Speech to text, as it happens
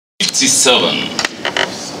67.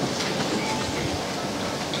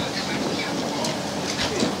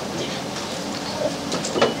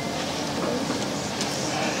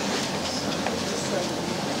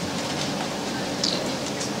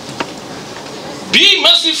 Be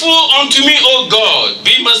merciful unto me, O God,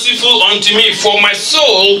 be merciful unto me, for my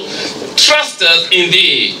soul trusteth in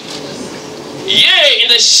thee. Yea, in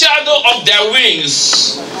the shadow of their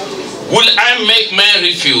wings will I make my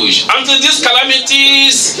refuge, until these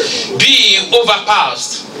calamities be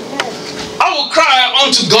overpassed. I will cry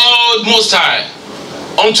unto God Most High,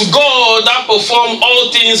 unto God that perform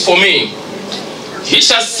all things for me. He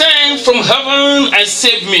shall send from heaven and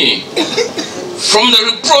save me from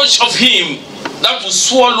the reproach of him that will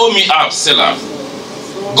swallow me up, Selah.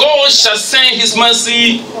 God shall send his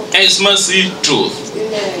mercy and his mercy truth.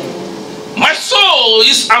 My soul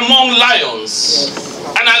is among lions,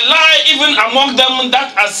 and I lie even among them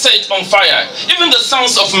that are set on fire, even the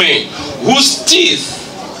sons of men, whose teeth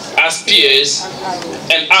are spears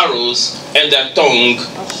and arrows, and their tongue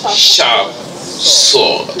sharp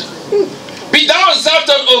sword. Be thou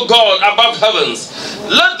exalted, O God, above heavens.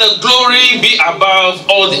 Let the glory be above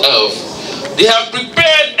all the earth. They have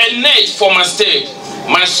prepared a net for my stake.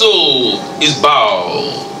 My soul is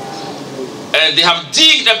bowed. And they have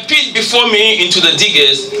digged a pit before me into the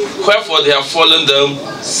diggers, wherefore they have fallen them,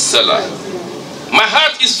 Selah. My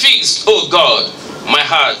heart is fixed, O God, my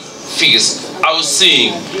heart fixed. I will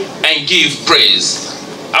sing and give praise.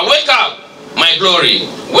 I wake up, my glory.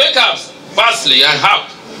 Wake up, fastly and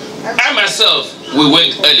harp. I myself will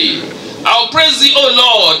wake early. I'll praise thee, O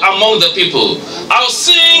Lord, among the people. I'll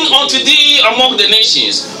sing unto thee among the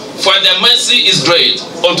nations, for thy mercy is great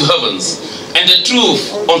unto heavens, and the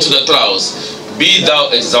truth unto the clouds. Be thou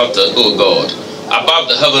exalted, O God, above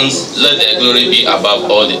the heavens. Let thy glory be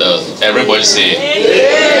above all the earth. Everybody say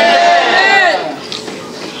amen.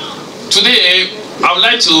 Today I would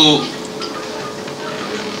like to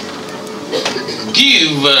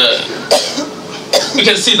give you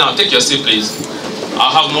can sit down, take your seat please.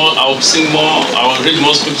 I'll sing more, I'll read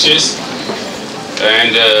more scriptures,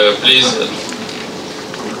 and please.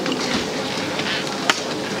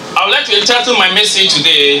 I would like to entitle my message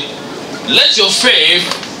today, Let Your Faith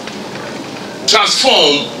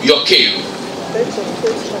Transform Your Cave.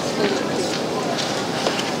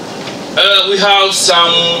 We have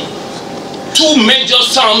two major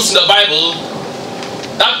psalms in the Bible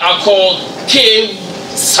that are called cave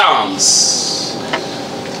psalms.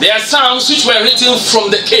 They are psalms which were written from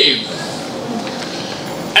the cave.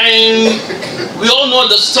 And we all know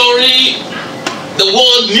the story, the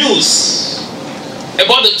world news,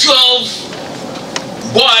 about the 12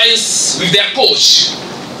 boys with their coach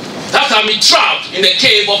that can be trapped in the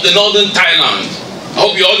cave of the northern Thailand. I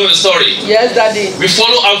hope you all know the story. Yes, Daddy. We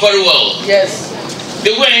follow up very well. Yes.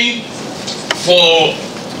 They went for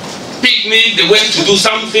picnic, they went to do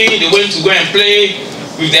something, they went to go and play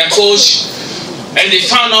with their coach. And they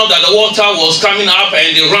found out that the water was coming up,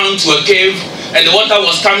 and they ran to a cave, and the water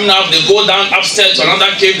was coming up. They go down upstairs to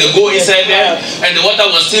another cave, they go inside there, and the water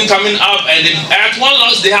was still coming up, and at one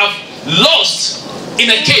last they have lost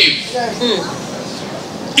in a cave,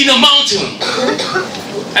 in a mountain.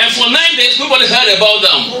 And for 9 days nobody heard about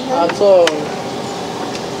them.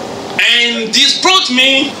 And this brought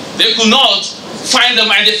me, they could not find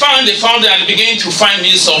them, and they found them and began to find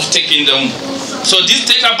means of taking them. So this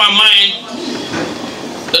take up my mind.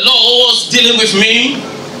 The Lord was dealing with me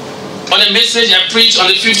on a message I preached on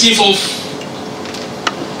the 15th of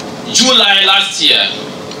July last year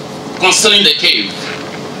concerning the cave.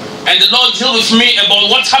 And the Lord dealt with me about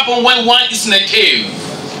what happened when one is in a cave.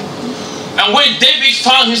 And when David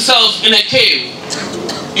found himself in a cave,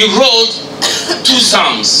 he wrote 2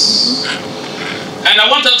 psalms. And I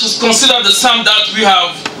wanted to consider the psalm that we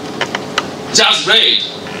have just read.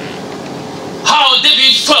 How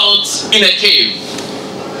David felt in a cave.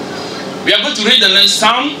 We are going to read the next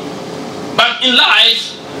psalm. But in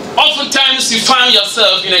life, oftentimes you find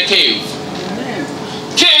yourself in a cave.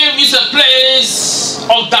 Cave is a place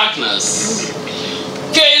of darkness.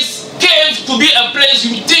 Cave could be a place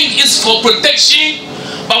you think is for protection,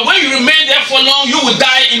 but when you remain there for long, you will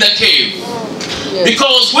die in the cave. Yes.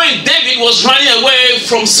 Because when David was running away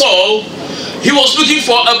from Saul, he was looking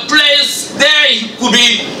for a place there he could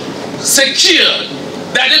be secured,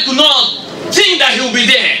 that they could not think that he would be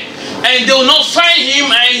there, and they will not find him,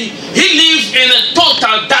 and he lived in a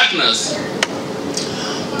total darkness.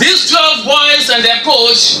 These 12 boys and their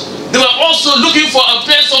coach, they were also looking for a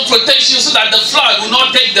place of protection so that the flood would not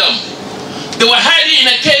take them. They were hiding in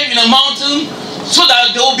a cave in a mountain so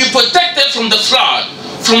that they would be protected from the flood,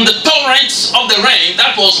 from the torrents of the rain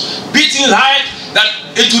that was beating hard that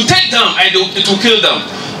it will take them and it will kill them.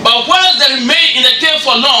 But while they remain in the cave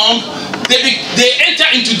for long, they enter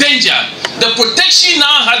into danger. The protection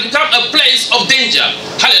now has become a place of danger.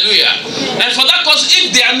 Hallelujah. And for that cause, if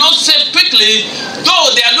they are not saved quickly, though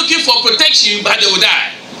they are looking for protection, but they will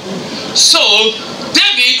die. So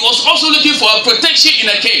David was also looking for a protection in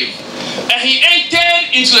a cave, and he entered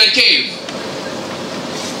into the cave,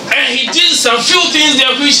 and he did some few things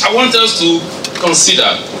there which I want us to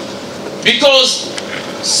consider, because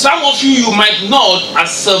some of you might not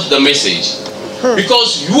accept the message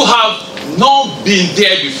because you have not been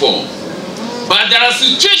there before. But there are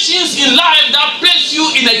situations in life that place you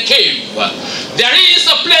in a cave. There is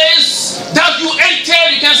a place that you enter,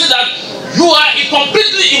 you can see that you are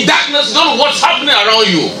completely in darkness, you don't know what's happening around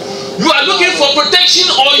you. You are looking for protection,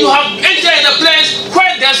 or you have entered in a place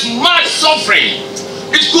where there's much suffering.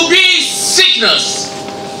 It could be sickness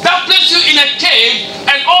that places you in a cave,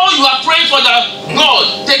 and all you are praying for that,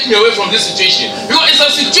 God, take me away from this situation. Because it's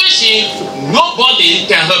a situation nobody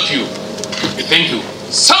can help you. Thank you.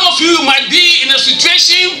 Some of you might be in a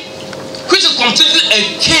situation which is completely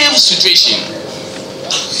a cave situation.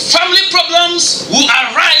 Family problems will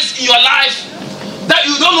arise in your life that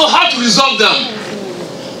you don't know how to resolve them.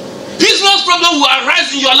 Business problems will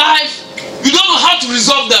arise in your life, you don't know how to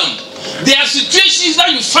resolve them. There are situations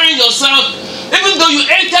that you find yourself, even though you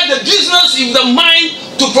enter the business in the mind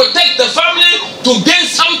to protect the family, to gain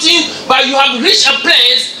something, but you have reached a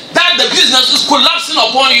place that the business is collapsing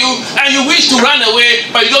upon you, and you wish to run away,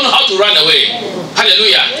 but you don't know how to run away.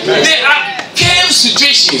 Hallelujah. There are cave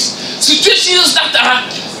situations, situations that are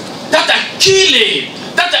killing,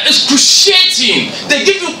 that are excruciating. They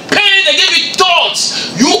give you pain, they give you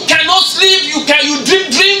thoughts. You cannot sleep, you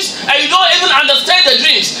dream dreams, and you don't even understand the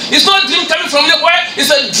dreams. It's not a dream coming from nowhere,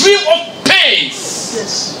 it's a dream of pain. Yes.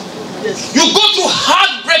 Yes. You go through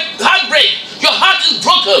heartbreak. Your heart is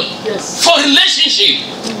broken. Yes. For relationship.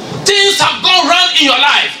 Things have gone wrong in your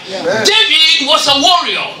life. Yeah. David was a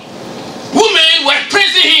warrior. Women were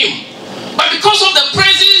praising him. But because of the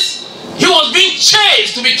praises, he was being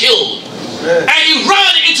chased to be killed. Yeah. And he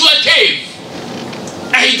ran into a cave.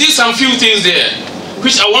 And he did some few things there,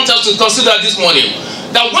 which I want us to consider this morning.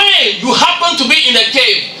 That when you happen to be in a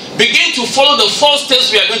cave, begin to follow the 4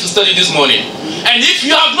 steps we are going to study this morning. And if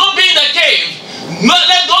you have not been in the cave,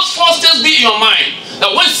 let those 4 steps be in your mind.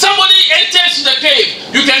 That when somebody enters the cave,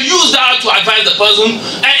 you can use that to advise the person.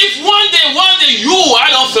 And if one day I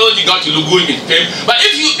don't feel you got to go into the cave, but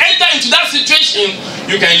if you enter into that situation,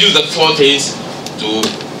 you can use the 4 things to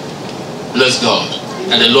bless God,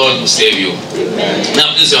 and the Lord will save you. Amen.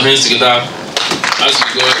 Now place your hands together as we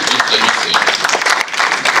go into the message.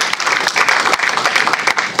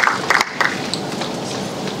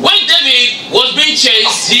 When David was being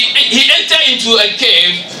chased, he entered into a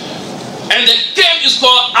cave, and the cave is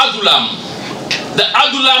called Adullam, the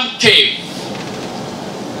Adullam cave.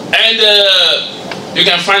 And you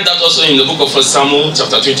can find that also in the book of 1 Samuel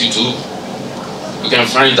chapter 22. You can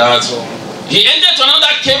find that. He entered to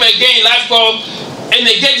another cave again in life called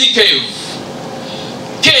Enegedi cave.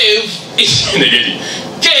 Cave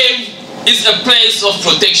is a place of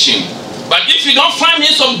protection. But if you don't find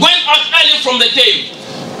means of going out early from the cave,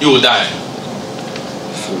 you will die.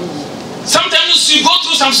 Sometimes you go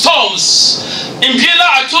through some storms. In Bela,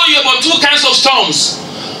 I told you about 2 kinds of storms.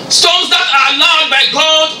 Storms that are allowed by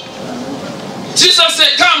God. Jesus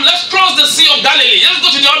said, come, let's cross the Sea of Galilee. Let's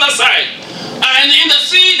go to the other side. And in the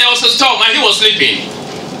sea, there was a storm, and he was sleeping.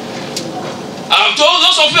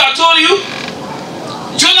 Those of you, I told you,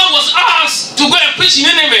 Jonah was asked to go and preach in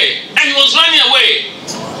Nineveh, and he was running away.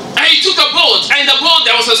 And he took a boat, and in the boat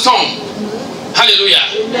there was a storm.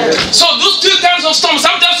 Hallelujah. Amen. So those 2 kinds of storms,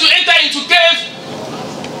 sometimes you enter into cave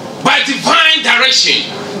by divine direction.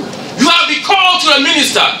 You have been called to a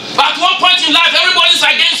minister, but at one point in life, everybody is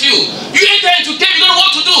against you. You enter into cave, you don't know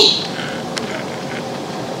what to do.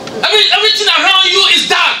 Everything around you is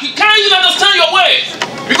dark. You can't even understand your way.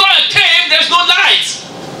 Because in a cave, there's no light.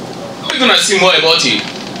 We're going to see more about it.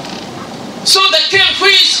 So the cave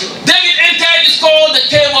which David entered is called the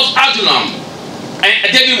cave of Adullam.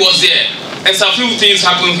 And David was there. And some few things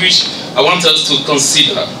happened which I want us to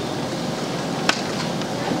consider.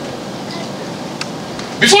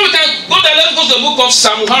 Before we can go there, let's go to the book of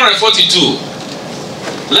Psalm 142.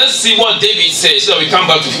 Let's see what David says so we come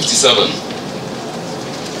back to 57.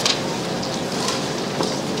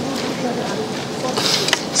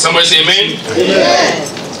 Somebody say amen. Amen.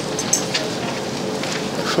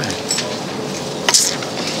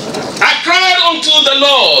 I cried unto the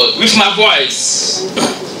Lord with my voice.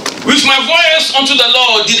 With my voice unto the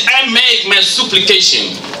Lord did I make my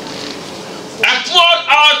supplication. I poured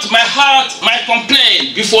out my heart, my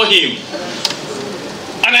complaint before him.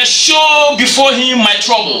 And I show before him my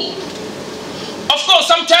trouble. Of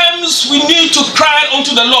course, sometimes we need to cry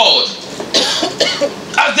unto the Lord.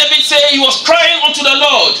 As David said, he was crying unto the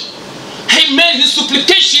Lord. He made his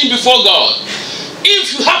supplication before God.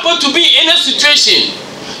 If you happen to be in a situation,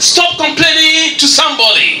 stop complaining to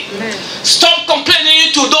somebody. Stop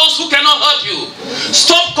complaining to those who cannot help you.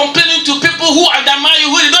 Stop complaining to people who admire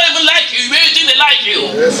you, who don't even like you, you think they like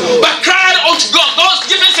you. But cry unto God. God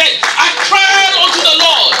even said, I cried unto the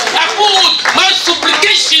Lord. I put my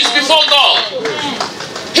supplications before God.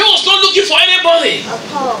 He was not looking for anybody,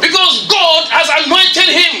 because God has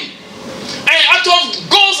anointed him. And out of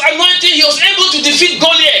God's anointing, he was able to defeat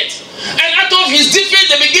Goliath. And out of his defeat,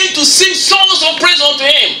 they began to sing songs of praise unto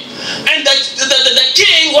him. And the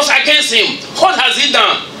king was against him. What has he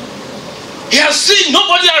done? He has seen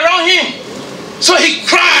nobody around him. So he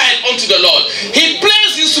cried unto the Lord. He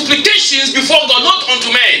placed his supplications before God, not unto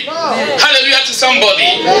men. Hallelujah to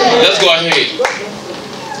somebody. Let's go ahead.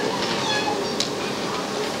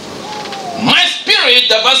 My spirit,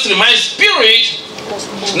 the verse 3, my spirit,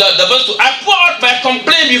 the verse 2, I pour out my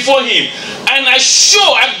complaint before him, and I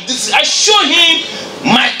show him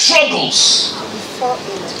my troubles.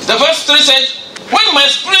 The verse 3 says, when my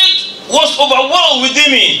spirit was overwhelmed within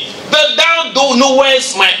me, but thou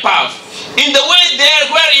knowest my path. In the way there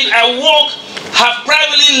wherein I walk, have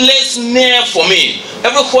privately laid snare for me.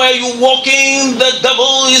 Everywhere you walking, the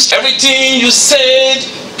devil is everything you said.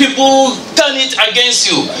 People turn it against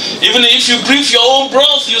you. Even if you breathe your own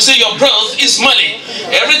breath, you say your breath is money.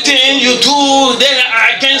 Everything you do, they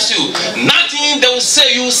are against you. Nothing they will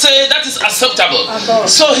say, you say that is acceptable.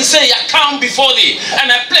 So he said, I come before thee, and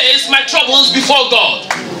I place my troubles before God.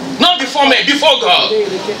 Not before me, before God.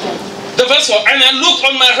 The verse 4, and I looked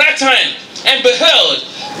on my right hand, and beheld,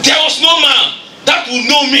 there was no man that would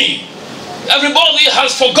know me. Everybody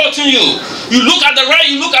has forgotten you. You look at the right,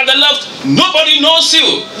 you look at the left, nobody knows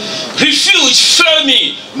you. Refuge failed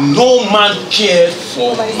me. No man cared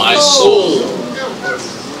for my soul.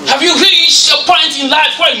 Have you reached a point in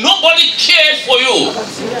life where nobody cared for you?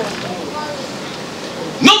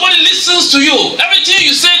 Nobody listens to you. Everything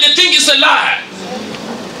you say, they think is a lie.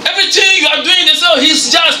 Everything you are doing, they say, oh, he's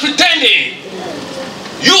just pretending.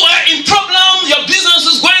 You are in problem, your business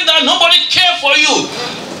is going down, nobody cares for you.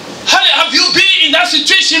 Have you been in that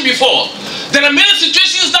situation before? There are many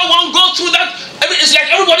situations that one go through that it's like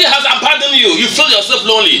everybody has abandoned you. You feel yourself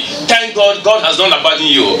lonely. Thank God, God has not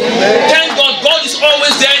abandoned you. Thank God, God is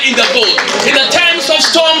always there in the boat. In the times of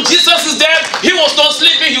storm, Jesus is there. He was not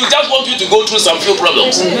sleeping. He would just want you to go through some few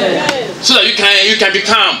problems, so that you can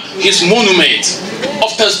become his monument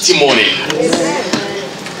of testimony.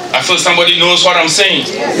 I feel somebody knows what I'm saying.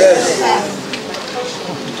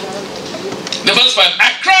 The verse 5,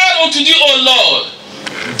 I cried unto thee, O Lord,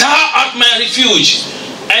 thou art my refuge,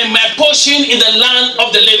 and my portion in the land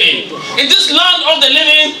of the living. In this land of the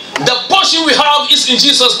living, the portion we have is in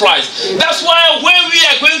Jesus Christ. That's why when we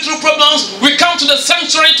are going through problems, we come to the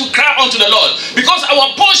sanctuary to cry unto the Lord. Because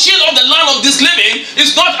our portion of the land of this living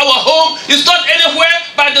is not our home, it's not anywhere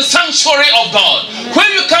but the sanctuary of God. When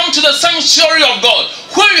you come to the sanctuary of God,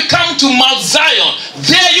 when you come to Mount Zion,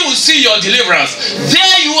 there you will see your deliverance.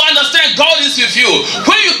 There you will understand God is with you.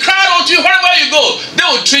 When you cry unto you, wherever you go, they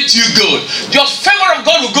will treat you good. Your favor of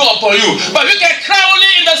God will go upon you. But you can cry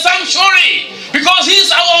only in the sanctuary, because he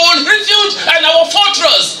is our own refuge and our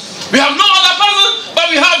fortress. We have no other person,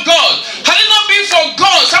 but we have God. Had it not been for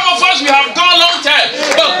God, some of us, we have gone long time.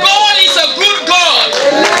 But God is a good God.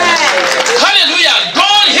 Hallelujah.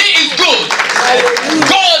 God, he is good.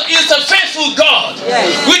 God is a faithful God.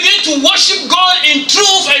 We need to worship God in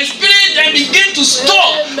truth and spirit, and begin to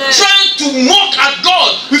stop trying to mock at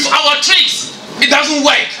God with our tricks. It doesn't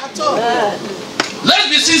work.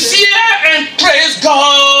 Let's be sincere and praise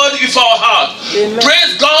God with our heart. Amen.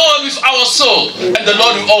 Praise God with our soul, and the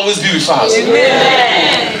Lord will always be with us.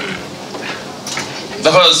 Amen.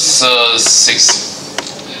 The verse 6.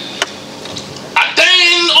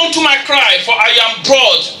 Attend unto my cry, for I am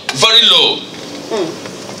brought very low.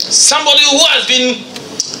 Somebody who has been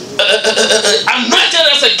anointed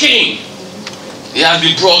as a king, he has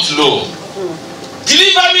been brought low.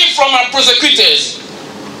 Deliver me from my persecutors,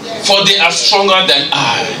 for they are stronger than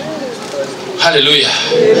I. Hallelujah.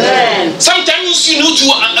 Amen. Sometimes you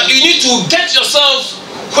need to get yourself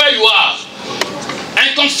where you are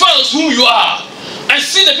and confess whom you are, and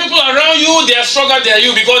see the people around you, they are stronger than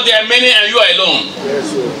you, because they are many and you are alone.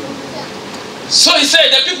 So he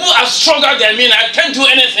said, the people are stronger than me and I can't do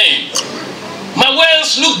anything. My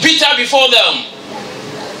words look bitter before them.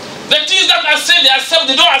 The things that I say they accept,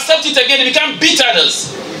 they don't accept it again, they become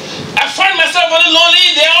bitterness. I find myself very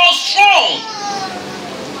lonely, they are all strong.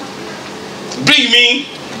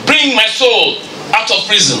 Bring my soul out of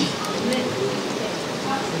prison.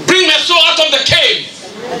 Bring my soul out of the cave.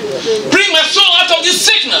 Bring my soul out of this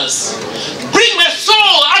sickness. Bring my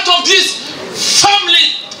soul out of this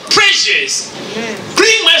family pressures.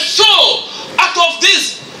 Bring my soul out of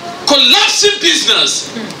this collapsing business.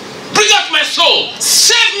 Bring out my soul.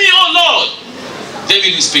 Save me, oh Lord.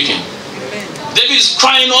 David is speaking. David is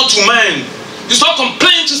crying out to man. He's not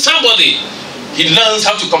complaining to somebody. He learns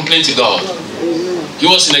how to complain to God. He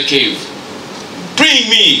was in a cave. Bring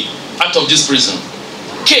me out of this prison.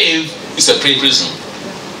 Cave is a prison.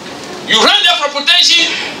 You ran there for protection,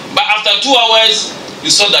 but after 2 hours, you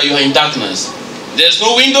saw that you are in darkness. There's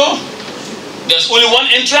no window. There's only one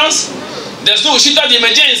entrance. There's no shita de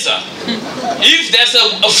emergency. If there's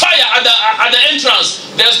a fire at the entrance,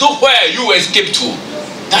 there's nowhere you escape to.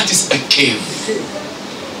 That is a cave.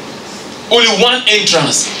 Only one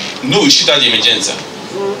entrance. No shita de emergency.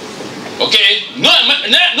 Okay? No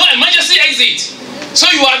emergency exit. So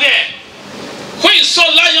you are there. When you saw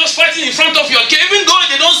lions fighting in front of your cave, even though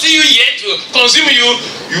they don't see you yet to consume you,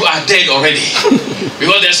 you are dead already.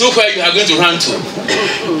 Because there's nowhere you are going to run to.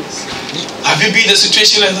 Have you been in a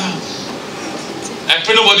situation like that? I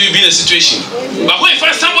pray nobody will be in a situation. But when you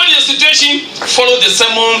find somebody in a situation, follow the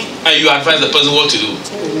sermon and you advise the person what to do.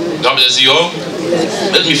 God bless you all.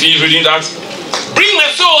 Let me finish reading that. Bring my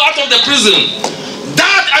soul out of the prison,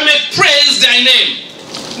 that I may praise thy name.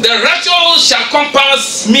 The righteous shall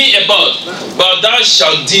compass me about, but thou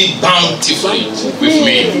shalt deal bountifully with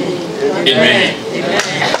me. Amen.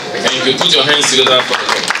 And you can put your hands together for the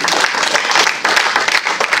Lord.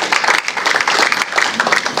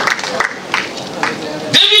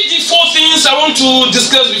 David did 4 things I want to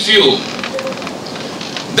discuss with you.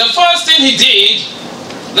 The first thing he did,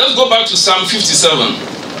 let's go back to Psalm 57.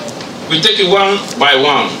 We take it one by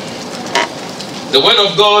one. The word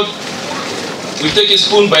of God, we take it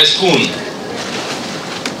spoon by spoon,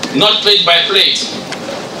 not plate by plate.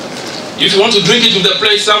 If you want to drink it with the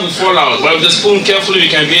plate, some will fall out, but with the spoon carefully, you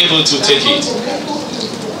can be able to take it.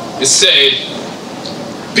 It said,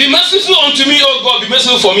 be merciful unto me, O God, be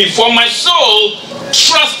merciful for me, for my soul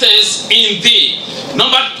trusteth in thee.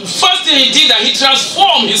 First thing he did, that he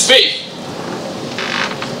transformed his faith.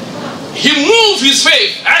 He moved his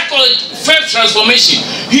faith. I call it faith transformation.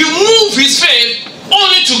 He moved his faith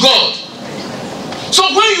only to God. So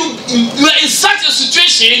when you are in such a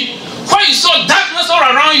situation where you saw darkness all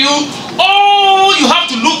around you, all you have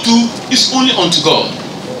to look to is only unto God.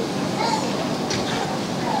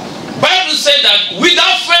 Bible said that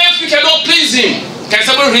without faith we cannot please him. Can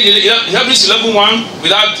somebody read Hebrews 11:1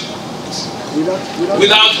 without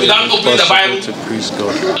opening the Bible? To please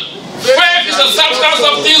God. Faith is the substance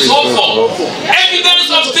of things hoped for, evidence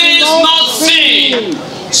of things not seen.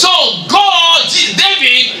 So God,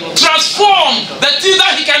 David, transformed the things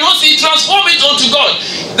that he cannot see, transform it unto God.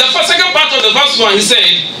 The second part of the verse 1, he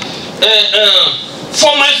said,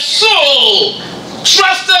 for my soul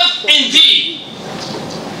trusted in thee.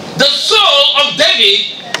 The soul of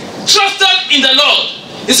David trusted in the Lord.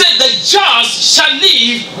 He said, the just shall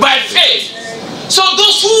live by faith. So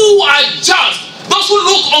those who are just, those who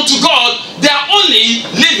look unto God, they are only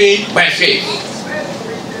living by faith.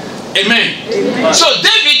 Amen. Amen. So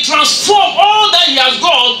David transformed all that he has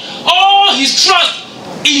got, all his trust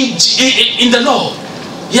in the Lord.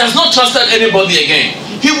 He has not trusted anybody again.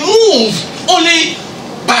 He moved only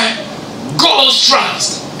by God's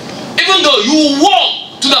trust. Even though you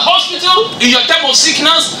walk to the hospital in your time of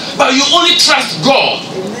sickness, but you only trust God.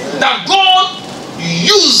 That God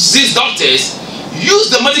use these doctors, use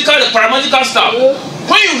the medical, the paramedical staff.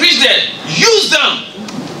 When you reach there, use them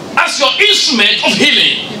as your instrument of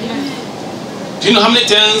healing. Do you know how many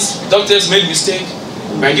times doctors made mistake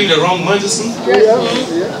by giving the wrong medicine?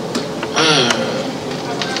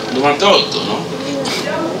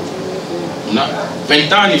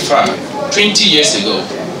 Pentanifa, 20 years ago,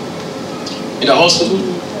 in the hospital,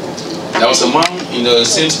 there was a man in the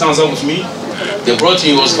same stanza with me. They brought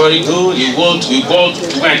him, he was very good. He went to go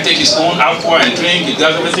and take his own alcohol and drink, he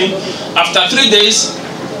does everything. After 3 days,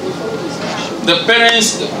 the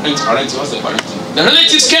parents, the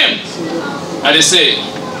relatives came. And they say,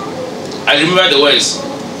 I remember the words,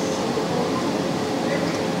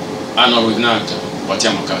 Ano Ruvinat,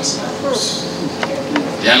 Watiamakas.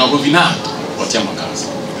 They are not Ruvinat, Watiamakas.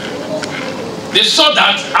 They saw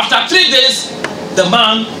that after 3 days, the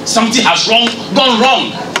man, something has gone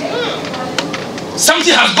wrong.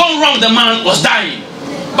 Something has gone wrong, the man was dying.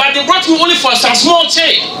 But they brought him only for some small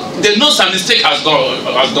change. they know some mistake has gone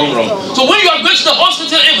wrong. So when you are going to the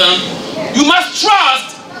hospital even, you must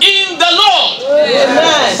trust in the Lord.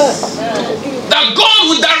 Amen. That God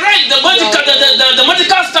will direct the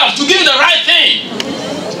medical staff to give you the right thing.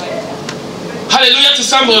 Hallelujah to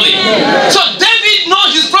somebody. So David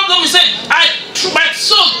knows his problem. He said, my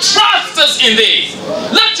soul trusts in thee.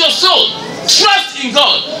 Let your soul trust in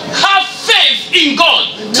God. Have faith in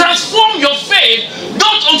God. Transform your faith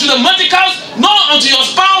not unto the medicals, not unto your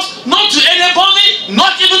spouse, not to anybody,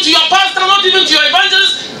 not even to your pastor, not even to your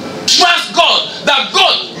evangelist. Trust God, that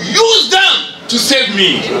God use them to save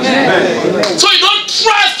me. Amen. So you don't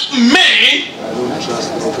trust men.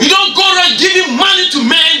 You don't go around giving money to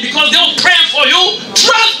men because they will pray for you.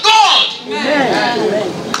 Trust God. Amen.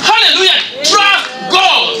 Hallelujah. Trust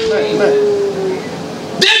God. Amen.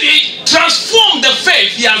 David transformed the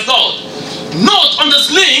faith he has got. Not on the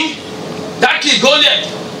sling that he got there,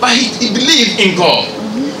 but he believed in God.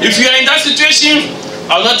 If you are in that situation,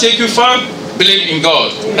 I will not take you far. Believe in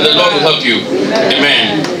God, and the Lord will help you.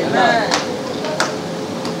 Amen.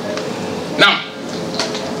 Now,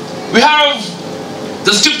 we have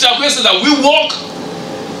the scripture where it says that we walk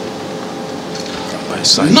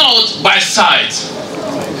not by sight,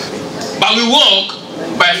 but we walk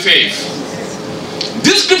by faith.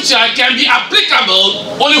 This scripture can be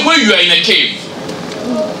applicable only when you are in a cave.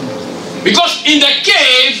 Because in the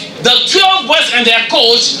cave, the 12 boys and their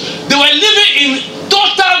coach, they were living in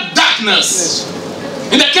total darkness.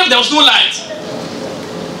 In the cave, there was no light.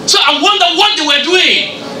 So I wonder what they were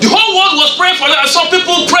doing. The whole world was praying for them. I saw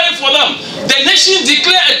people praying for them. The nation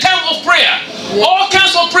declared a time of prayer. All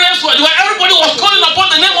kinds of prayers were. Everybody was calling upon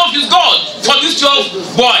the name of his God for these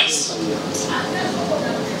 12 boys.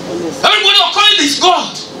 Everybody was calling his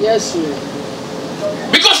God. Yes, sir.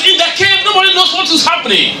 Because in the cave, nobody knows what is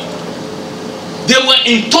happening. They were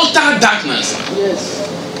in total darkness. Yes.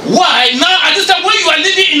 Why? Now, at this time, when you are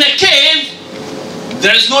living in a cave,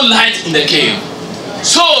 there is no light in the cave.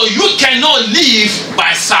 So you cannot live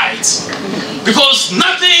by sight. Because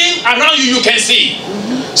nothing around you can see.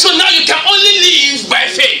 So now you can only live by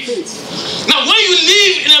faith. Now, when you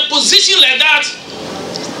live in a position like that,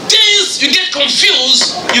 things, you get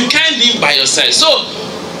confused, you can't live by yourself. So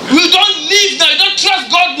you don't live now, you don't trust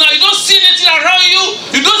God now, you don't see anything around you,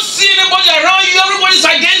 you don't see anybody around you, everybody's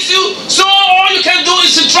against you. So all you can do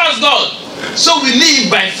is to trust God. So we live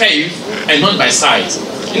by faith and not by sight.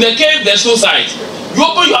 In the cave, there's no sight. You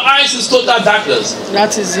open your eyes, it's total darkness.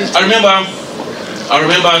 That is it. I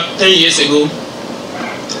remember 10 years ago,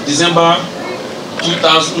 December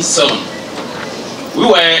 2007.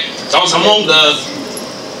 I was among the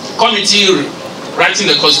committee writing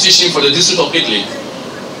the constitution for the District of Italy.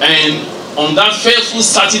 And on that fateful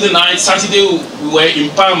Saturday, we were in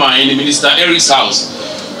Parma in the Minister Eric's house.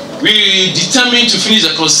 We determined to finish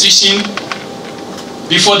the constitution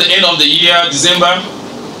before the end of the year, December.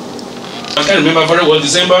 I can't remember very well,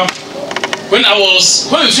 December. When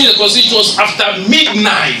we finished the constitution, it was after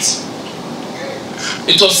midnight.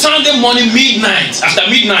 It was Sunday morning, midnight. After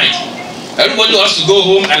midnight, everybody was to go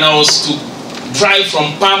home, and I was to drive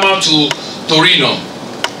from Parma to Torino.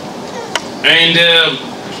 And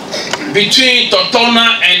between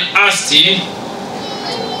Tortona and Asti,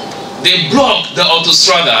 they blocked the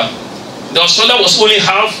autostrada. The autostrada was only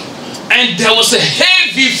half, and there was a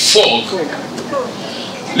heavy fog.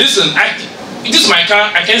 Listen, this is my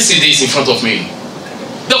car, I can't see this in front of me.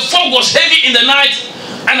 The fog was heavy in the night,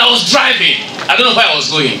 and I was driving. I don't know where I was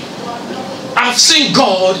going. I've seen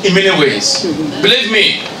God in many ways. Believe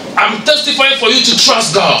me, I'm testifying for you to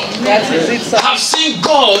trust God. I've seen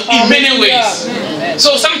God in many ways.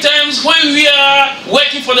 So sometimes when we are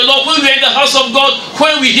working for the Lord, when we are in the house of God,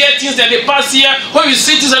 when we hear things that they pass here, when we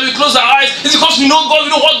see things and we close our eyes, it's because we know God, we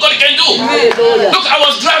know what God can do. Look, I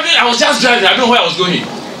was just driving, I don't know where I was going.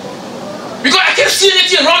 Because I can't see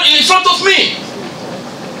anything around in front of me.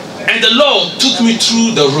 And the Lord took me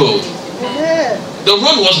through the road. The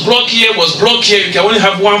road was blocked here, you can only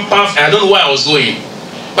have one path, and I don't know where I was going.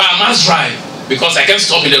 But I must drive because I can't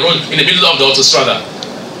stop in the road in the middle of the autostrada.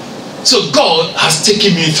 So God has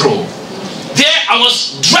taken me through. There I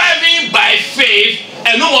was driving by faith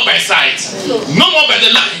and no more by sight. No more by the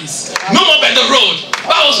lines. No more by the road.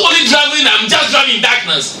 But I was only driving, I'm just driving in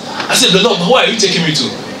darkness. I said, the Lord, where are you taking me to?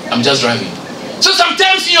 I'm just driving. So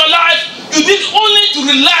sometimes in your life, you need only to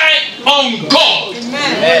rely on God.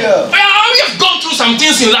 Amen. We have gone through some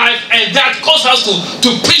things in life, and that causes us to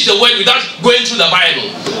preach the word without going through the Bible.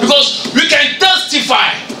 Because we can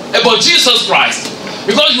testify about Jesus Christ.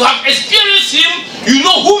 Because you have experienced him, you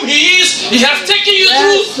know whom he is, he has taken you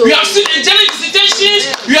through, you have seen angelic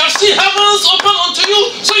visitations, you have seen heavens open unto you,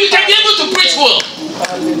 so you can be able to preach well.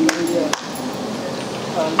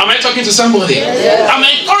 Am I talking to somebody? Yes. I'm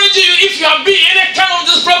encouraging you, if you have been in any kind of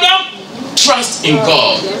this problem, trust in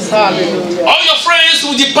God. All your friends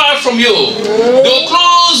will depart from you. They will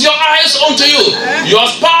close your eyes unto you. Your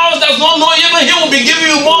spouse does not know, even he will be giving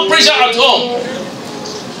you more pressure at home.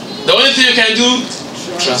 The only thing you can do,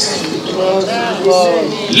 trust him.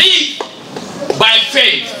 Live by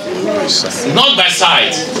faith, not by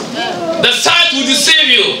sight. The sight will deceive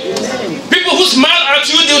you. People who smile at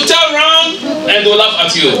you, they will turn around and they will laugh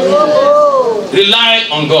at you. Rely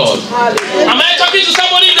on God. Am I talking to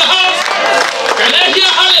somebody in the house? Can I hear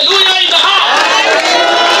hallelujah in the house?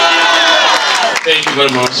 Thank you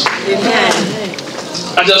very much.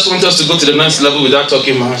 I just want us to go to the next level without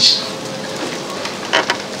talking much.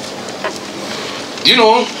 You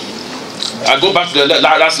know, I go back to the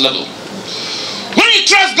last level. When you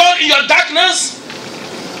trust God in your darkness,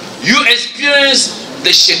 you experience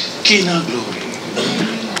the Shekinah glory.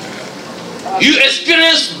 You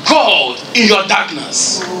experience God in your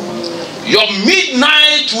darkness. Your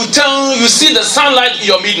midnight will tell you see the sunlight in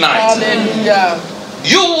your midnight. Hallelujah.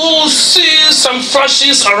 You will see some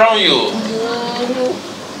flashes around you.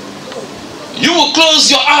 You will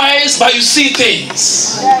close your eyes, but you see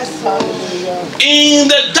things. In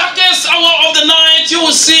the darkest hour of the night, you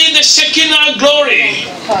will see the Shekinah glory.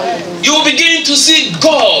 You will begin to see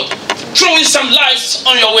God throwing some lights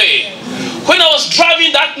on your way. When I was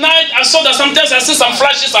driving that night, I saw that sometimes I see some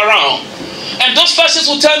flashes around. And those flashes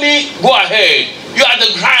will tell me, go ahead. You are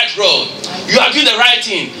the right road. You are doing the right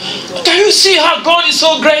thing. Can you see how God is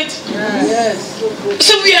so great? Yes.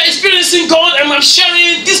 So we are experiencing God, and I'm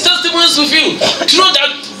sharing these testimonies with you. To know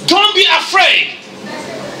that don't be afraid.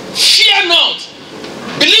 Fear not.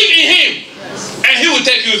 Believe in Him, and He will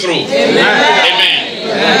take you through. Amen.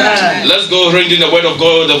 Amen. Amen. Let's go reading the word of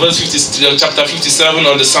God, the verse 50, chapter 57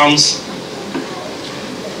 of the Psalms.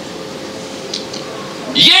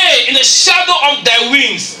 Yea, in the shadow of thy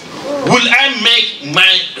wings will I make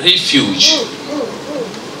my refuge.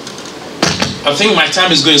 I think my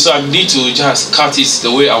time is going, so I need to just cut it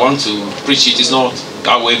the way I want to preach it. It's not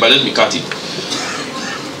that way, but let me cut it.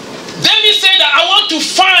 David said that I want to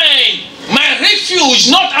find my refuge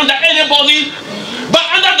not under anybody, but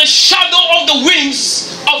under the shadow of the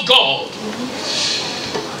wings of God.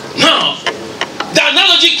 Now, the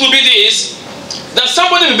analogy could be this, that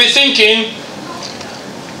somebody will be thinking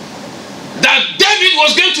that David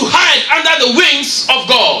was going to hide under the wings of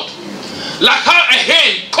God, like how a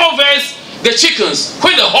hen covers the chickens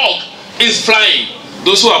when the hawk is flying.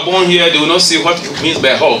 Those who are born here, they will not see what it means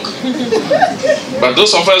by hawk. But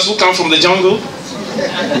those of us who come from the jungle,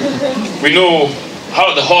 we know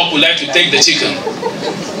how the hawk would like to take the chicken.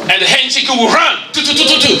 And the hen chicken will run to go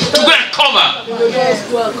and cover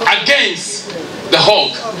against the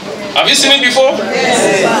hawk. Have you seen it before?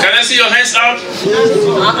 Yes. Can I see your hands up?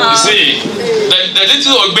 You see, the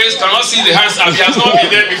little obeys cannot see the hands up. He has not been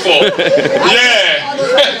there before.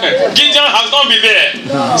 Yeah. Gideon has not been there.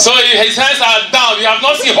 So his hands are down. You have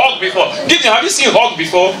not seen hawk before. Gideon, have you seen hawk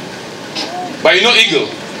before? But you know eagle.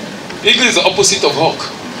 Eagle is the opposite of hawk.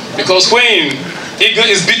 Because when eagle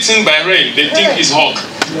is beaten by rain, they think it's hawk.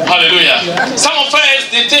 Hallelujah. Some of us,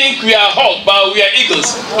 they think we are hawk, but we are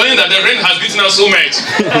eagles. Only that the rain has beaten us so much.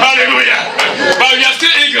 Hallelujah. But we are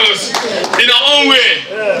still eagles in our own way.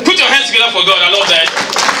 Put your hands together for God. I love that.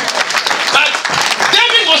 But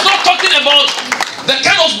David was not talking about the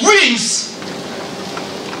kind of wings.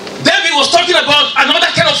 David was talking about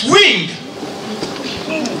another kind of wing.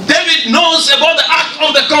 David knows about the Ark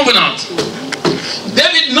of the Covenant.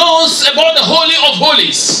 David knows about the Holy of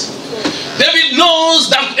Holies. David knows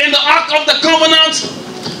that in the Ark of the Covenant,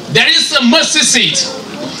 there is a mercy seat.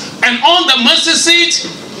 And on the mercy seat,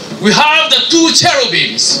 we have the two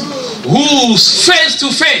cherubims who face to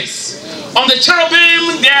face. On the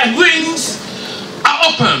cherubim, their wings are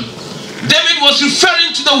open. David was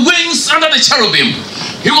referring to the wings under the cherubim.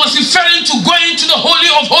 He was referring to going to the Holy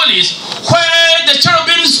of Holies, where the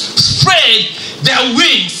cherubims spread their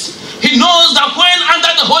wings. He knows that when under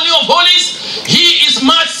the Holy of Holies, he is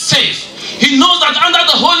much safe. He knows that under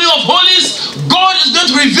the Holy of Holies, God is going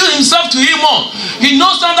to reveal Himself to him more. He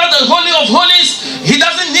knows under the Holy of Holies, he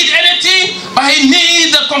doesn't need anything, but he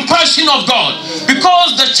needs the compassion of God.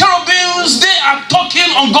 Because the cherubims, they are talking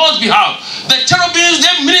on God's behalf. The cherubims,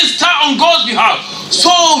 they minister on God's behalf. So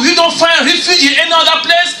you don't find refuge in any other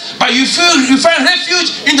place, but you find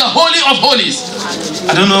refuge in the Holy of Holies.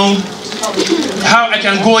 I don't know how I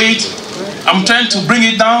can go it. I'm trying to bring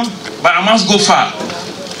it down, but I must go far.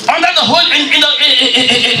 Under the whole in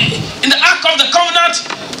the Ark of the Covenant,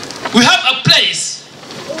 we have a place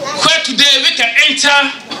where today we can enter,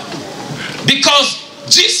 because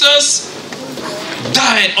Jesus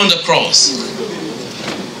died on the cross.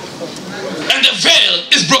 And the veil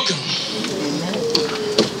is broken.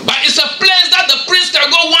 But it's a place that the priest can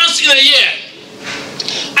go once in a year.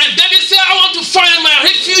 And David said, I want to find my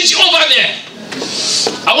refuge over there.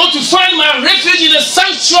 I want to find my refuge in the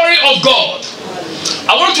sanctuary of God.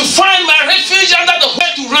 I want to find my refuge under the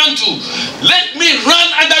where to run to. Let me run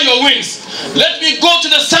under your wings. Let me go to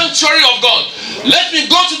the sanctuary of God. Let me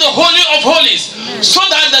go to the Holy of Holies so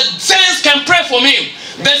that the saints can pray for me.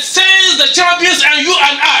 The saints, the cherubims, and you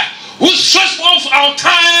and I will stretch forth our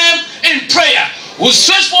time in prayer. Will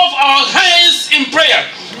stretch forth our hands in prayer.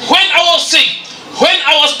 When I was sick, when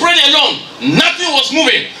I was praying alone, nothing was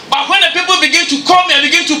moving. But when the people begin to call me and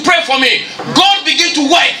begin to pray for me, God begin to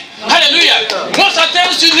work. Hallelujah. Most of the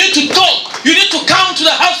times you need to talk. You need to come to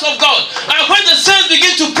the house of God. And when the saints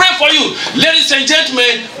begin to pray for you, ladies and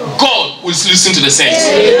gentlemen, God will listen to the saints.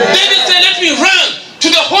 David said, let me run to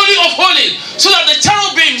the Holy of Holies so that the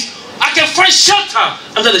cherubims, I can find shelter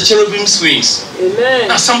under the cherubim's wings. Amen.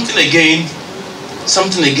 Now something again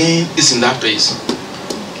is in that place.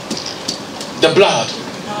 The blood.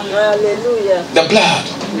 Hallelujah. The blood.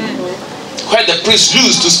 Where the priest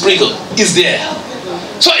used to sprinkle is there.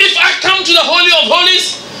 So if I come to the Holy of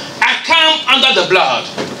Holies, I come under the blood.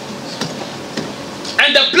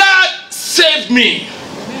 And the blood saved me.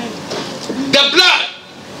 The blood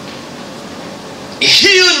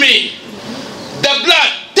healed me. The blood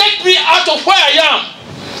take me out of where I am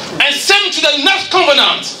and send me to the next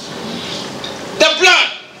covenant. The blood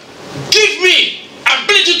give me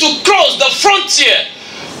ability to cross the frontier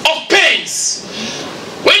of pains.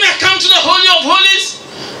 When I come to the Holy of Holies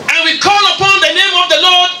and we call upon the name of the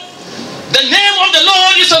Lord, the name of the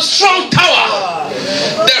Lord is a strong tower.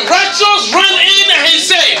 The righteous run in and he's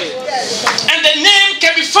saved. And the name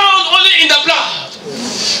can be found only in the blood.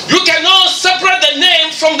 You cannot separate the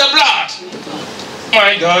name from the blood.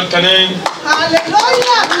 My God, can I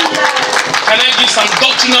give some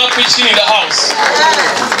doctrinal preaching in the house?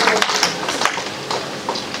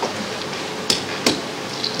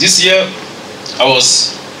 This year, I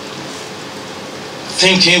was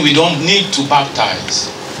thinking we don't need to baptize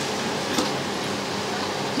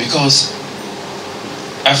because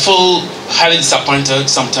I feel highly disappointed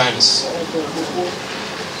sometimes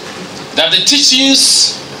that the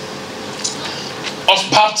teachings of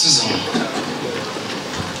baptism,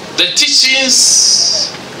 the teachings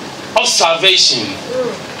of salvation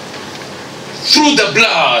through the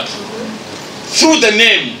blood, through the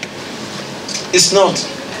name, is not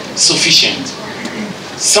sufficient.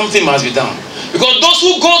 Something must be done. Because those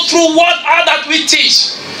who go through what are that we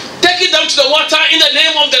teach, taking them to the water in the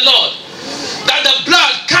name of the Lord, that the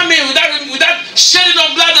blood come in without shedding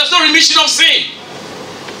of blood, there's no remission of sin.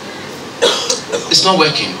 It's not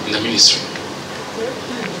working in the ministry.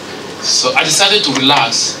 So I decided to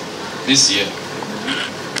relax this year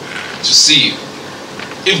to see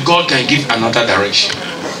if God can give another direction.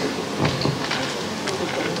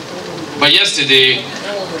 But yesterday,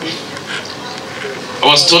 I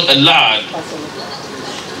was told a lad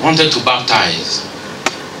wanted to baptize.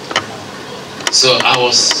 So I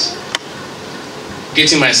was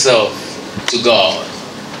getting myself to God.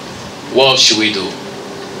 What should we do?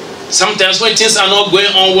 Sometimes when things are not going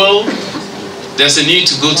on well, there's a need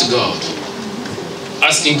to go to God.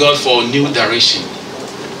 Asking God for a new direction.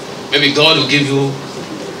 Maybe God will give you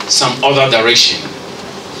some other direction.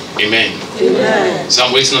 Amen. Amen. So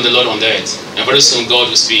I'm waiting on the Lord on that. And very soon God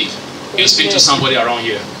will speak. He'll speak to somebody around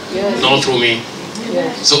here. Not through me.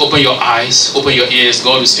 So open your eyes, open your ears.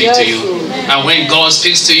 God will speak to you. And when God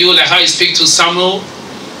speaks to you, like how he speaks to Samuel,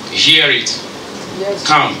 hear it.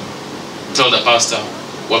 Come, tell the pastor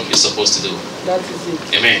what you're supposed to do. That is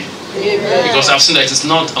it. Amen. Amen. Because I've seen that it's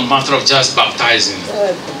not a matter of just baptizing.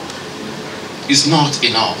 It's not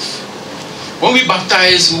enough. When we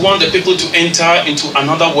baptize, we want the people to enter into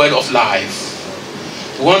another world of life.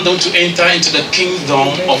 We want them to enter into the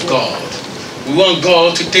kingdom of God. We want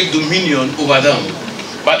God to take dominion over them.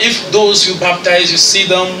 But if those you baptize, you see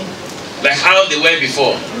them like how they were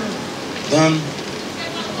before, then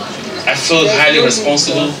I feel highly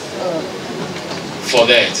responsible for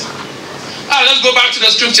that. Let's go back to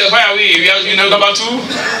the scripture. Where are we? We are in number 2.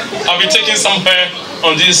 I'll be taking somewhere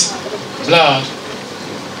on this blood,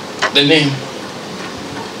 the name.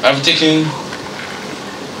 I've taken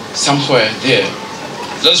somewhere there.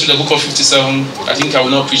 Let's read the book of 57. I think I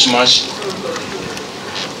will not preach much.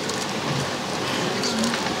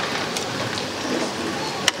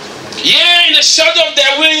 Yea, in the shadow of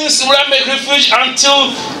their wings will I make refuge until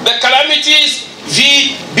the calamities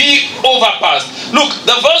be overpassed. Look,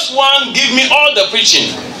 the verse 1 give me all the preaching.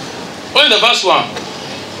 Only the verse 1.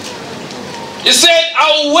 He said,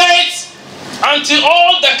 I'll wait until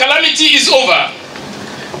all the calamity is over.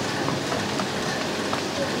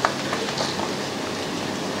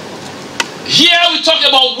 Here we talk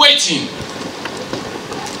about waiting.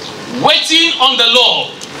 Waiting on the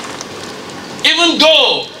Lord. Even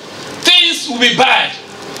though things will be bad,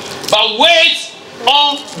 but wait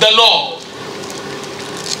on the Lord.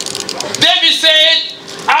 David said,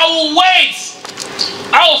 I will wait.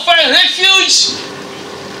 I will find refuge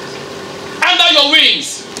under your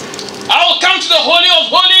wings. I will come to the Holy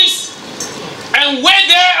of Holies and wait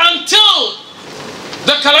there until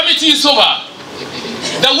the calamity is over.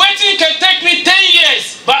 The waiting can take me 10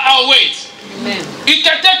 years, but I'll wait. Amen. It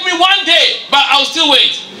can take me 1 day, but I'll still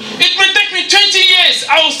wait. It may take me 20 years,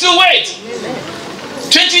 I will still wait.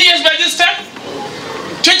 20 years by this time?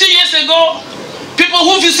 20 years ago, people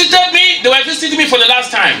who visited me, they were visiting me for the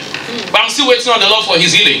last time. But I'm still waiting on the Lord for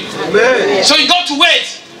his healing. Amen. So you got to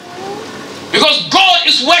wait. Because God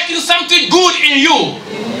is working something good in you.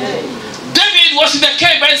 David was in the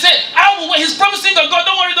cave and he said, he's promising to God,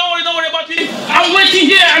 don't worry about me. I'm waiting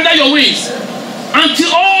here under your wings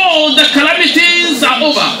until all the calamities are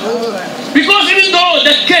over. Because even though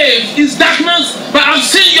the cave is darkness, but I've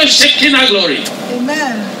seen your Shekinah glory.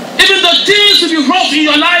 Amen. Even though things will be rough in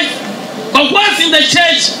your life, but once in the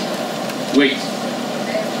church, wait.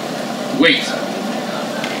 Wait.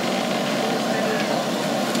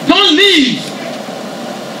 Don't leave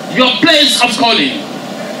your place of calling.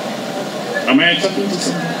 Am I talking to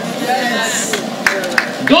someone? Yes.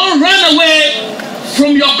 Don't run away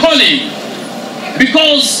from your calling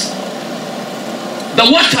because the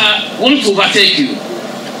water wants to overtake you.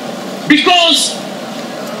 Because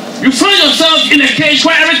you find yourself in a cage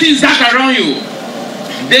where everything is dark around you.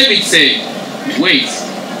 David said, wait.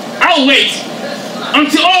 I'll wait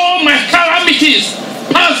until all my calamities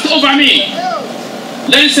passed over me.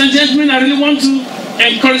 Ladies and gentlemen, I really want to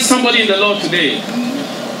encourage somebody in the Lord today.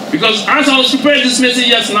 Because as I was preparing this message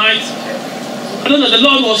last night, I don't know, the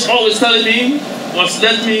Lord was always telling me, was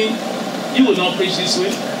letting me, you will not preach this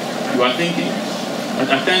way. You are thinking. But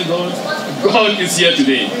I thank God, God is here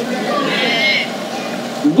today.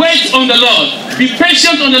 Wait on the Lord. Be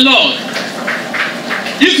patient on the Lord.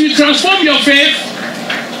 If you transform your faith,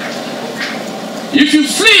 if you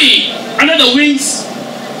flee under the wings,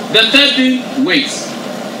 the third thing, wait.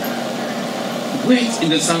 Wait in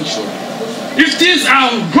the sanctuary. If things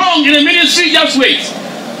are wrong in the ministry, just wait.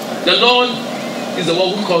 The Lord is the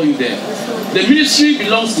one who called you there. The ministry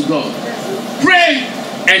belongs to God. Pray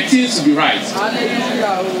and things will be right.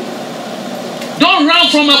 Don't run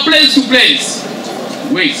from a place to place.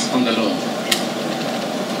 Wait on the Lord.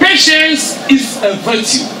 Patience is a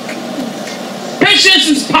virtue. Patience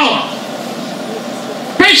is power.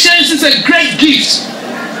 Patience is a great gift.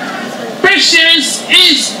 Patience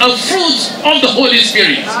is a fruit of the Holy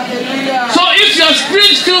Spirit. So if you're a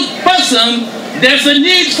spiritual person, there's a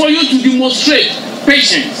need for you to demonstrate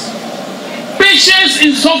patience. Patience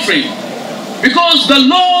in suffering. Because the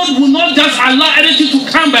Lord will not just allow anything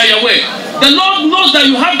to come by your way. The Lord knows that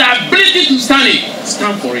you have the ability to stand it.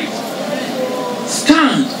 Stand for it.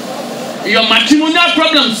 Stand. In your matrimonial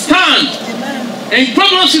problems, stand. In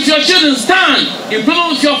problems with your children, stand. In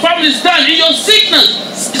problems with your family, stand. In your sickness,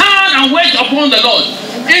 stand and wait upon the Lord.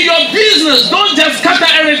 In your business, don't just scatter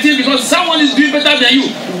everything because someone is doing better than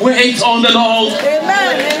you. Wait on the Lord.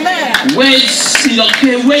 Amen. Amen. Wait in your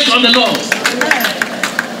care. Wait on the Lord.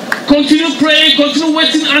 Amen. Continue praying. Continue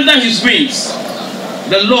waiting under his wings.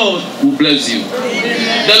 The Lord will bless you.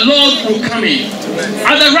 Amen. The Lord will come in.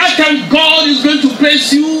 At the right time, God is going to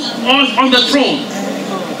place you on the throne.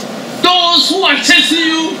 Those who are chasing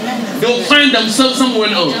you, they'll find themselves somewhere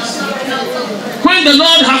else. When the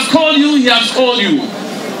Lord has called you, he has called you.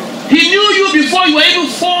 He knew you before you were even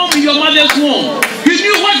formed in your mother's womb. He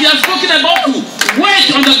knew what he has spoken about you. Wait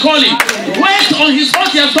on the calling. Wait on his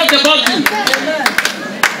what he has talked about you.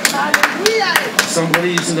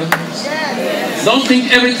 Somebody is in the house. Don't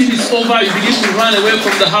think everything is over. You begin to run away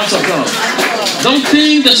from the house of God. Don't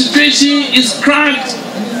think the situation is cracked.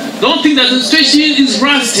 Don't think that the situation is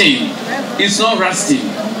rusting. It's not rusting.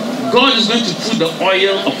 God is going to put the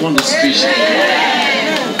oil upon the situation.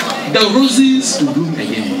 The roses will bloom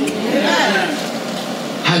again.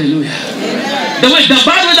 Hallelujah. The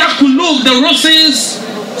bad weather could look, the roses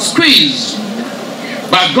squeeze.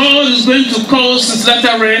 But God is going to cause his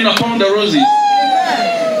latter rain upon the roses.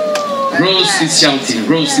 Rose is shouting.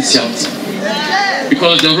 Rose is shouting.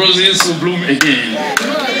 Because the roses will bloom again.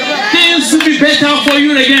 Things will be better for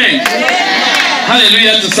you again.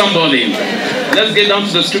 Hallelujah to somebody. Let's get down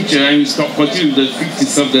to the scripture and continue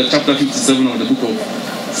the chapter 57 of the book of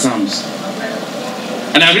Psalms.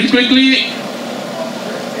 And I read quickly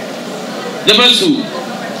The verse 2.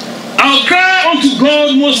 I'll cry unto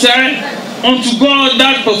God Most High, unto God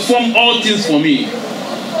that perform all things for me.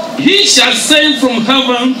 He shall send from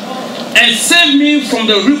heaven and save me from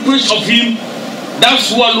the reproach of him that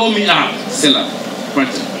swallow me up. Selah.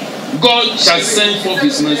 God shall send forth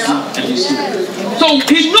his mercy and his truth. So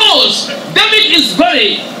he knows, David is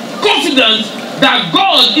very confident that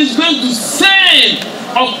God is going to send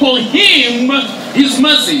upon him his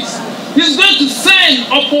mercies. He's going to send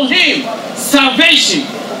upon him salvation.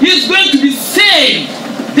 He's going to be saved.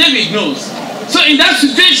 David knows. So in that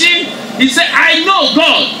situation, he said, I know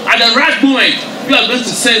God, at the right moment, you are going to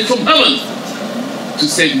send from heaven to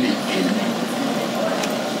save me.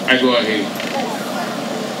 I go ahead.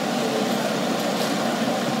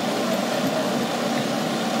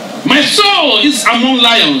 My soul is among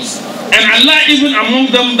lions, and I lie even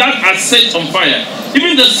among them that are set on fire.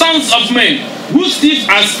 Even the sons of men, whose teeth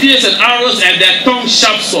are spears and arrows, and their tongue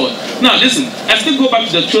sharp sword. Now listen, I still go back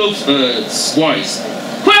to the 12 boys.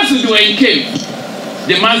 Whilst they were in cave,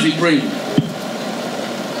 they must be praying.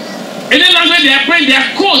 In the language they are praying,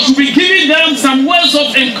 their coach will be giving them some words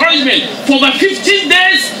of encouragement for about 15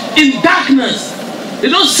 days in darkness. They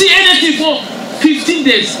don't see anything for 15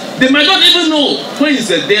 days. They might not even know when is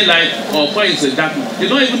the daylight or when is the darkness. They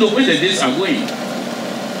don't even know when the days are going.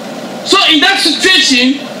 So in that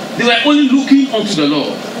situation, they were only looking unto the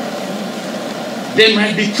Lord. They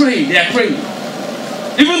might be praying. They are praying.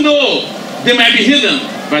 Even though they might be hidden,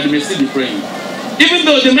 but they may still be praying. Even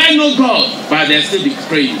though they might know God, but they'll still be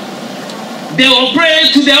praying. They will pray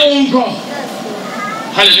to their own God.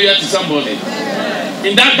 Hallelujah to somebody.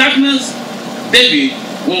 In that darkness, David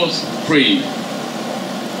was praying.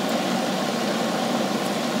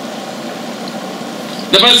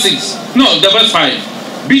 The verse 6. No, the verse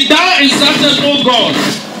 5. Be thou exalted, O God,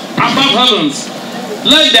 above heavens.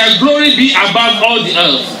 Let their glory be above all the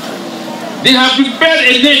earth. They have prepared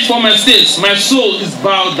a net for my steps. My soul is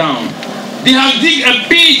bowed down. They have digged a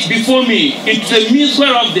pit before me, into the midst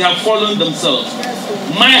whereof they have fallen themselves.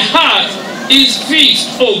 My heart is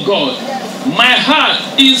fixed, O God. My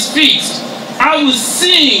heart is fixed. I will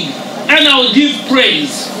sing and I will give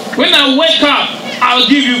praise. When I wake up, I will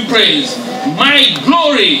give you praise. My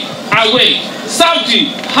glory, I wake. Psaltery,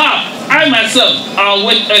 harp, I myself, I will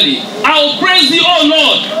wake early. I will praise thee, O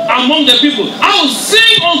Lord, among the people. I will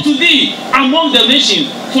sing unto thee among the nations.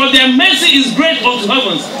 For their mercy is great unto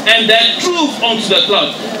heavens, and their truth unto the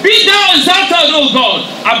clouds. Be thou exalted, O God,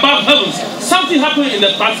 above heavens. Something happened in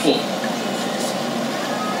the platform.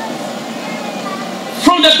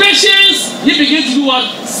 From the patience, he began to do what?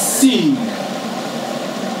 Sing.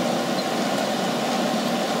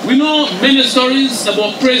 We know many stories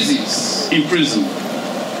about praises in prison.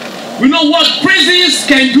 We know what praises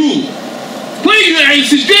can do. When you are in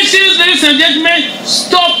situations, ladies and gentlemen,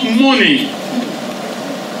 stop mourning.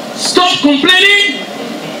 Stop complaining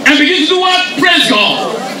and begin to do what? Praise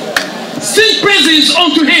God. Sing praises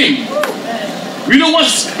unto him. You know what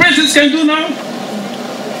praises can do now?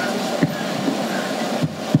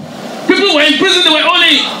 People were in prison, they were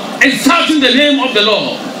only exalting the name of the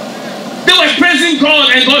Lord. They were praising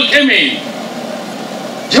God and God came in.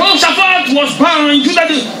 Jehoshaphat was bound. Judah,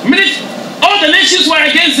 the minute all the nations were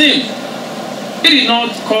against him, he did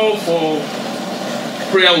not call for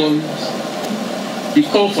prayer warriors. He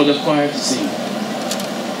called for the choir to sing.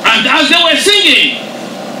 And as they were singing,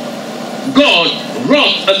 God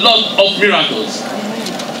wrought a lot of miracles.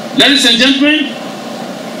 Ladies and gentlemen,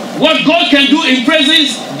 what God can do in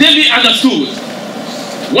praises, David understood.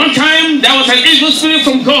 One time, there was an evil spirit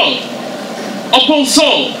from God upon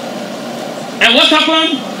Saul. And what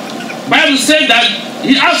happened? The Bible said that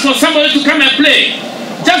he asked for somebody to come and play.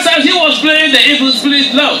 Just as he was playing, the evil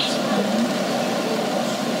spirit left.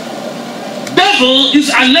 Devil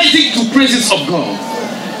is allergic to praises of God.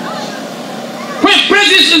 When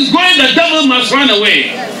praises is going, the devil must run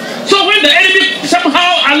away. So when the enemy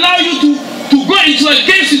somehow allow you to go into a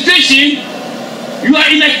cave situation, you are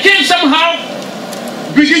in a cave somehow,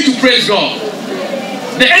 begin to praise God.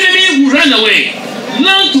 The enemy will run away.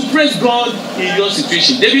 Learn to praise God in your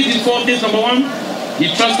situation. David did 4 things. Number 1,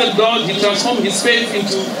 he trusted God. He transformed his faith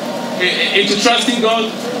into trusting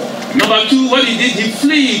God. Number 2, what he did, he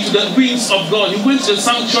flew to the wings of God. He went to the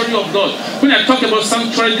sanctuary of God. When I talk about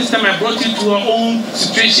sanctuary, this time I brought you to our own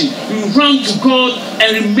situation. You run to God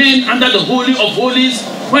and remain under the Holy of Holies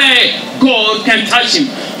where God can touch him.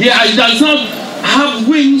 He does not have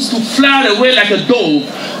wings to fly away like a dove,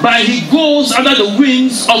 but he goes under the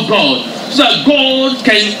wings of God so that God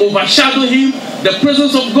can overshadow him. The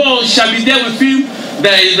presence of God shall be there with him.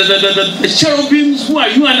 The cherubims who are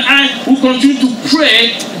you and I who continue to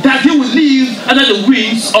pray that he will live under the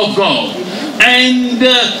wings of God. and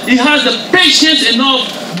he has the patience enough,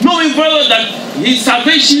 knowing very well that his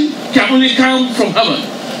salvation can only come from heaven.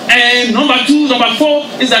 And number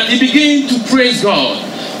 4 is that he begins to praise God.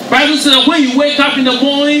 Bible says that when you wake up in the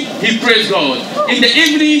morning, he praise God. In the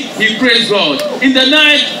evening, he praise God. In the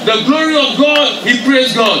night, the glory of God, he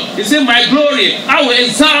praise God. He said, my glory, I will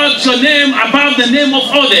exalt your name above the name of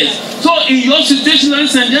others. So in your situation,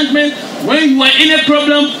 ladies and gentlemen, when you are in a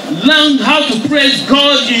problem, learn how to praise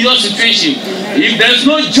God in your situation. If there's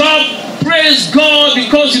no job, praise God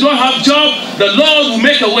because you don't have job. The Lord will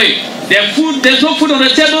make a way. There's no food on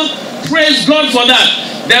the table, praise God for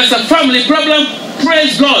that. There's a family problem,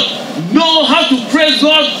 praise God. Know how to praise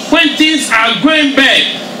God when things are going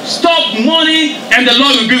bad. Stop mourning and the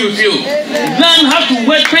Lord will be with you. Learn how to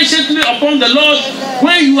wait patiently upon the Lord.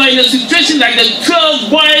 When you are in a situation like the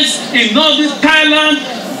 12 boys in Northern Thailand,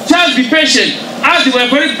 just be patient. As they were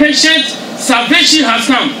very patient, salvation has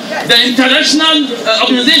come. The international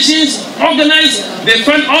organizations organize, they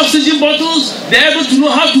find oxygen bottles, they're able to know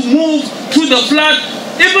how to move through the flood.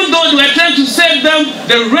 Even though they were trying to save them,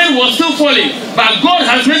 the rain was still falling. But God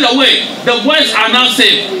has made a way. The boys are now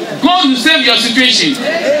saved. God will save your situation.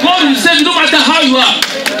 God will save you no matter how you are.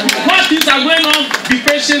 What things are going on, be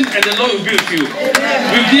patient and the Lord will be with you.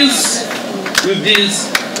 With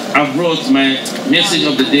this, I've brought my message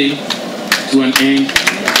of the day to an end.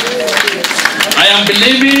 I am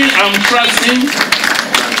believing, I'm trusting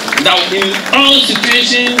that in all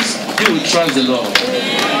situations, you will trust the Lord.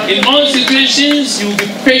 In all situations, you will be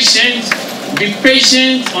patient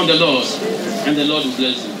on the Lord, and the Lord will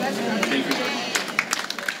bless you.